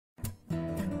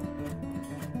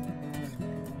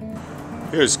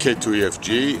Here's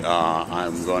K2EFG.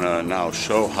 I'm going to now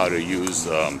show how to use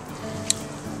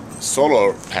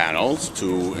solar panels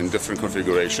in different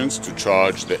configurations to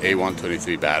charge the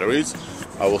A123 batteries.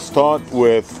 I will start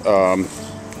with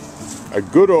a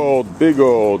good old, big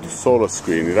old solar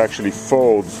screen. It actually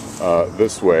folds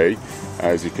this way,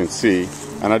 as you can see,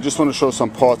 and I just want to show some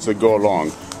parts that go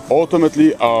along.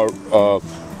 Ultimately, our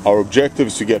objective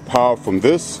is to get power from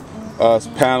this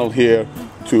panel here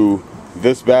to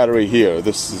this battery here.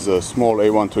 This is a small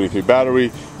A123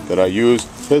 battery that I use.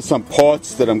 Here's some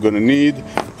parts that I'm going to need.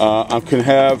 I can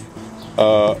have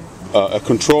a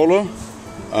controller.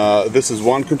 This is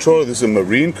one controller. This is a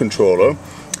marine controller.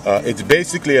 It's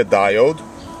basically a diode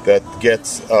that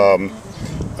gets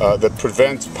that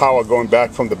prevents power going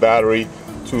back from the battery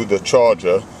to the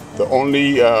charger. The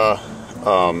only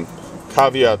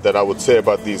caveat that I would say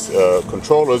about these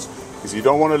controllers is you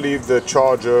don't want to leave the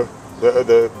charger,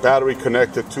 the battery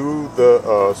connected to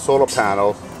the solar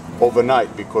panel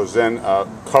overnight, because then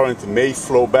current may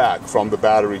flow back from the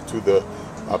battery to the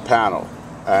panel.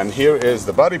 And here is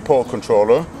the body pole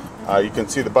controller. You can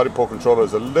see the body pole controller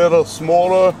is a little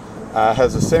smaller,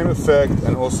 has the same effect,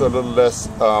 and also a little less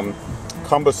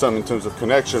cumbersome in terms of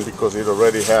connection, because it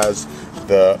already has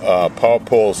the power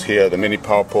poles here, the mini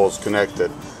power poles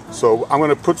connected. So I'm going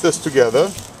to put this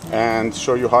together and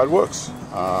show you how it works.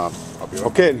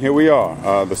 Okay, and here we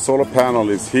are. The solar panel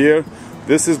is here.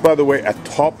 This is, by the way, a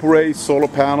top raised solar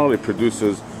panel. It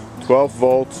produces 12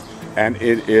 volts and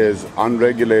it is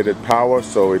unregulated power,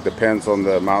 so it depends on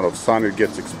the amount of sun it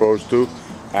gets exposed to.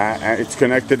 And it's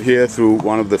connected here through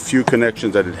one of the few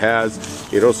connections that it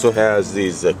has. It also has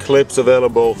these clips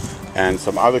available and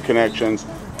some other connections.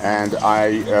 And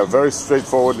I very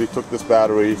straightforwardly took this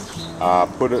battery,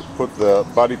 put the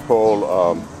body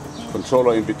pole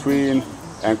controller in between,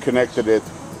 and connected it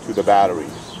to the battery.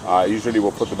 Usually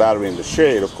we'll put the battery in the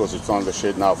shade. Of course, it's on the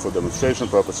shade now for demonstration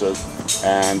purposes,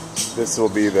 and this will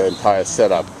be the entire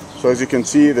setup. So as you can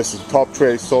see, this is a top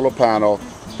tray solar panel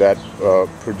that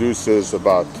produces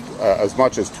about as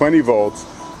much as 20 volts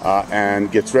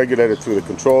and gets regulated through the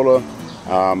controller.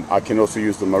 I can also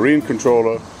use the marine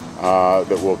controller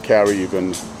that will carry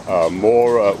even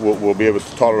more, will be able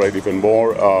to tolerate even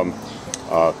more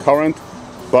current.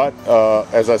 But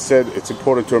as I said, it's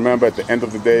important to remember at the end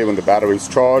of the day, when the battery is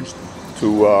charged,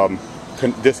 to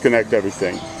disconnect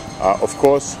everything. Of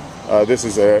course, this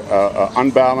is a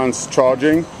unbalanced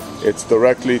charging. It's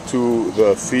directly to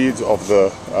the feeds of the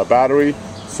battery,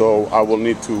 so I will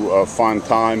need to find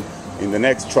time in the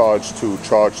next charge to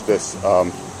charge this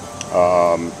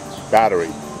battery.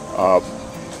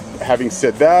 Having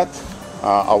said that,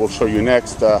 I will show you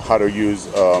next how to use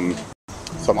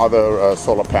some other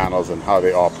solar panels and how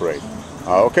they operate.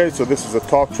 Okay, so this is a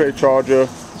top tray charger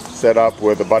set up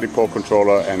with a body pole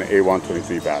controller and an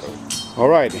A123 battery.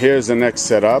 Alright, here's the next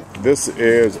setup. This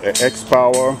is an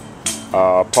X-Power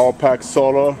Power Pack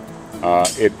Solar.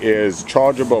 It is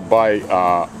chargeable by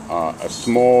a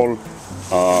small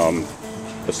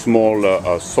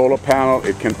solar panel.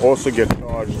 It can also get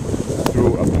charged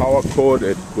through a power cord.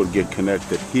 It will get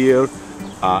connected here.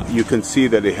 You can see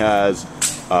that it has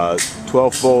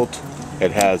 12 volt,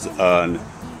 it has an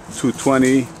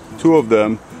 220, two of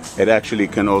them. It actually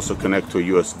can also connect to a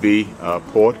USB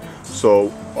port.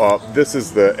 So this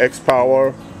is the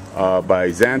X-Power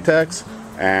by Xantax,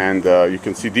 and you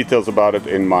can see details about it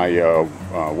in my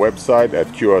website at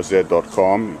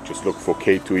qrz.com. Just look for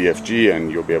K2EFG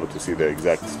and you'll be able to see the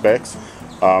exact specs.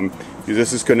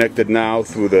 This is connected now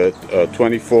through the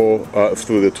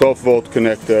 12 volt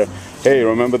connector. Hey,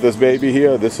 remember this baby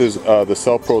here? This is the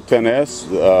CellPro 10S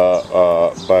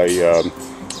by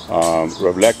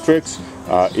Revlectrix.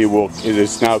 It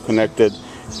is now connected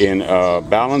in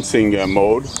balancing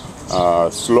mode,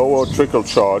 slower trickle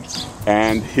charge,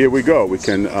 and here we go. We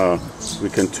can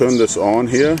turn this on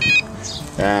here,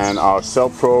 and our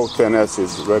CellPro 10S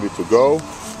is ready to go.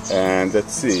 And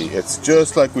let's see, it's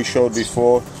just like we showed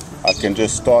before. I can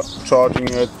just start charging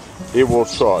it. It will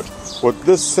charge. What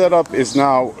this setup is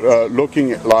now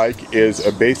looking like is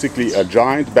basically a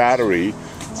giant battery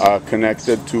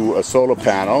connected to a solar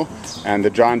panel, and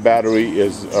the giant battery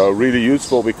is really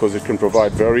useful because it can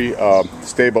provide very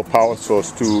stable power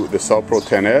source to the CellPro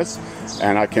 10S,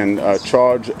 and I can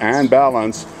charge and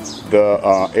balance the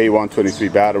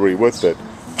A123 battery with it.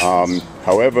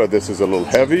 However, this is a little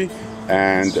heavy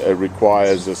and it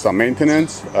requires some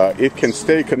maintenance. It can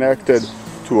stay connected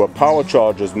to a power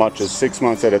charge as much as 6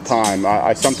 months at a time.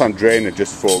 I sometimes drain it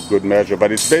just for good measure,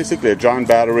 but it's basically a giant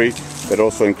battery that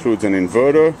also includes an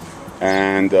inverter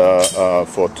and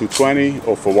for 220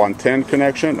 or for 110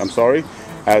 connection,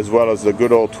 as well as the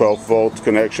good old 12 volt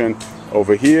connection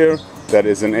over here that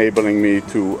is enabling me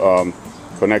to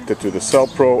connect it to the Cell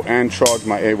Pro and charge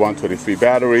my A123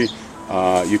 battery.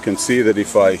 You can see that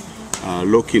if I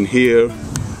look in here,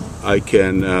 I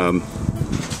can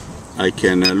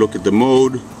look at the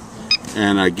mode,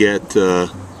 and I get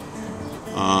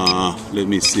let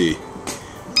me see,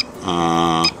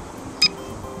 I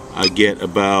get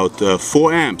about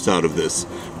 4 amps out of this.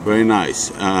 Very nice.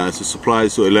 So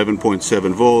supplies to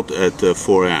 11.7 volt at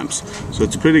 4 amps, so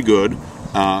it's pretty good,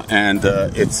 and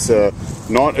it's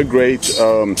not a great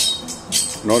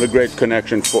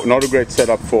connection for, not a great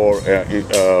setup for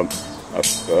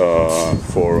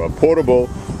portable,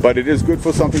 but it is good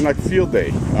for something like field day,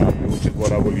 which is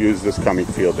what I will use this coming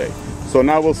field day. So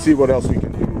now we'll see what else we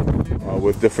can do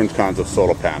with different kinds of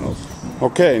solar panels.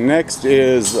 Okay, next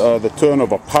is the turn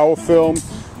of a power film.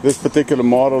 This particular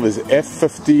model is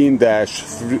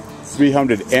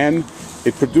F15-300N.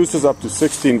 It produces up to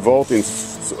 16 volt in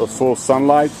full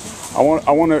sunlight. I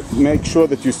want to make sure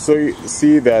that you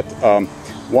see that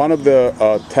one of the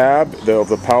tab of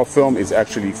the power film is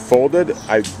actually folded.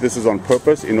 This is on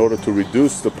purpose in order to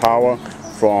reduce the power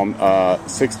from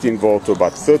 16 volt to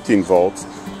about 13 volts.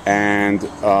 And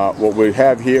what we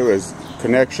have here is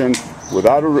connection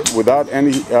without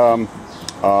any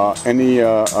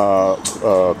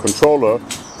controller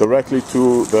directly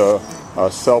to the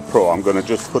Cell Pro. I'm going to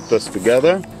just put this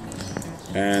together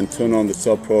and turn on the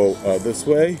Cell Pro this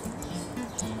way.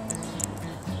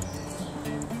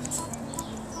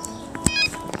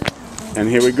 And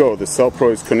here we go. The Cell Pro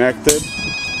is connected,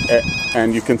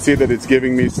 and you can see that it's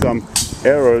giving me some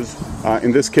errors.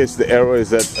 In this case, the error is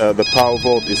that the power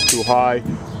volt is too high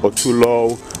or too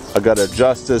low. I got to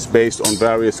adjust this based on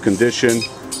various conditions.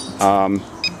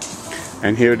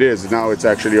 And here it is. Now it's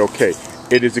actually okay.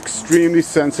 It is extremely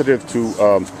sensitive to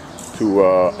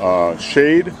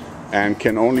shade and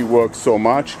can only work so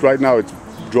much. Right now it's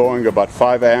drawing about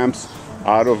 5 amps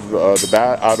out of the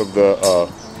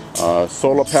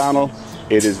solar panel.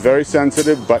 It is very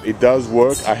sensitive, but it does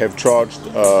work. I have charged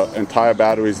entire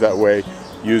batteries that way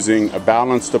using a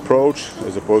balanced approach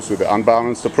as opposed to the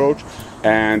unbalanced approach,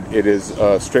 and it is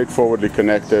straightforwardly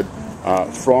connected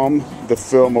from the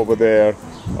film over there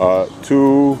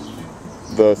to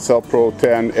the Cell Pro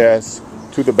 10S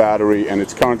to the battery, and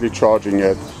it's currently charging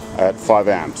it at 5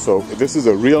 amps. So this is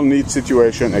a real neat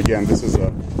situation. Again, this is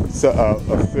a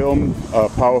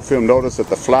power film. Notice that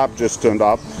the flap just turned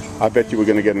up. I bet you we're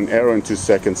going to get an error in 2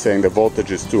 seconds saying the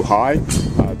voltage is too high.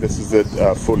 This is it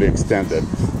fully extended.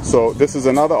 So this is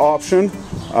another option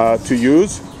to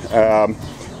use,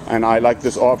 and I like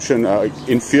this option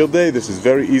in field day. This is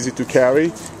very easy to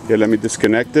carry. Here, let me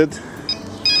disconnect it,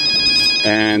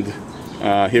 and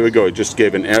here we go. It just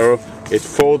gave an error. It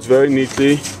folds very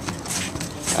neatly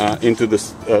into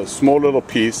this small little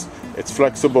piece. It's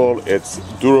flexible, it's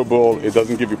durable, it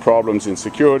doesn't give you problems in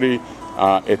security,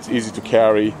 it's easy to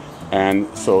carry, and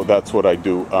so that's what I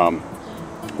do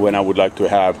when I would like to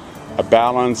have a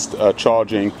balanced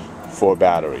charging for a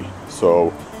battery.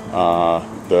 So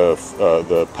the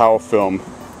power film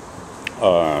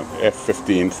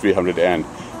F15-300N.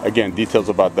 Again, details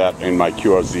about that in my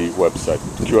QRZ website,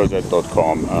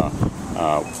 QRZ.com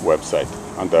website,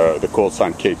 under the call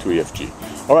sign K2EFG.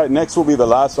 All right, next will be the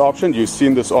last option. You've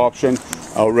seen this option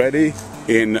already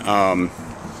in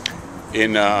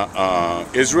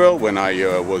Israel when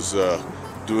I was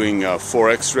doing a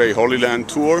 4X-ray Holy Land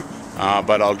tour,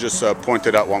 but I'll just point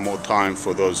it out one more time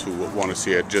for those who want to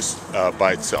see it just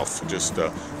by itself, just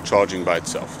charging by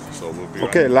itself. So we'll be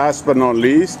okay. Last but not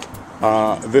least,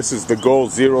 this is the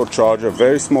Gold Zero charger,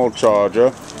 very small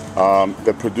charger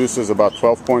that produces about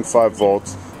 12.5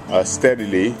 volts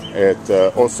steadily. It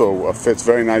also fits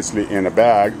very nicely in a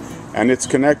bag, and it's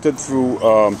connected through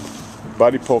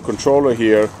body pole controller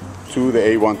here to the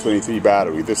A123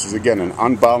 battery. This is again an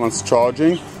unbalanced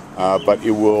charging, but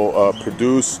it will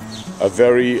produce a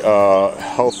very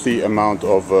healthy amount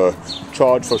of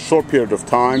charge for a short period of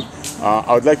time.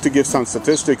 I would like to give some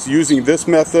statistics. Using this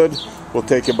method will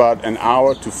take about an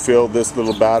hour to fill this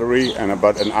little battery and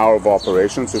about an hour of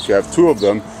operation. So if you have 2 of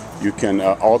them, you can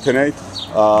alternate.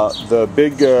 The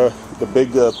big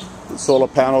solar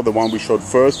panel, the one we showed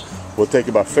first, will take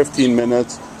about 15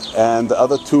 minutes, and the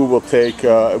other 2 will take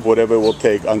whatever it will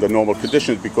take under normal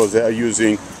conditions, because they are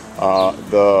using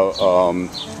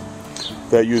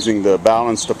the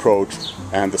balanced approach,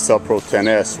 and the Cell Pro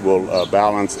 10S will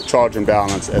charge and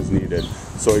balance as needed.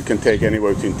 So it can take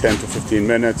anywhere between 10 to 15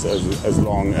 minutes, as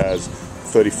long as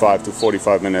 35 to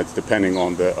 45 minutes, depending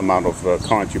on the amount of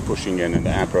current you're pushing in and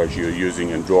the amperage you're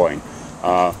using and drawing.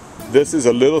 This is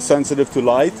a little sensitive to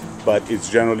light, but it's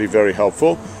generally very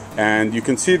helpful. And you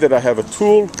can see that I have a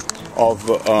tool of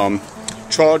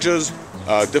chargers,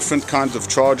 different kinds of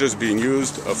chargers being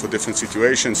used for different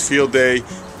situations: field day,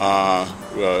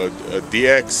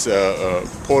 DX,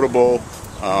 portable,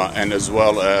 and as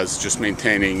well as just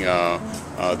maintaining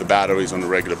the batteries on a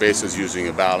regular basis using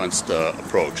a balanced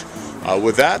approach.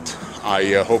 With that,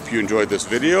 I hope you enjoyed this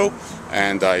video,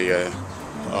 and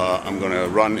I'm going to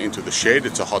run into the shade.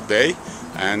 It's a hot day,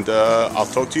 and I'll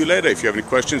talk to you later. If you have any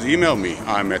questions, email me.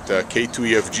 I'm at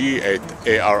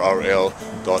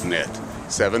k2efg@arrl.net.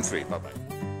 73. Bye-bye.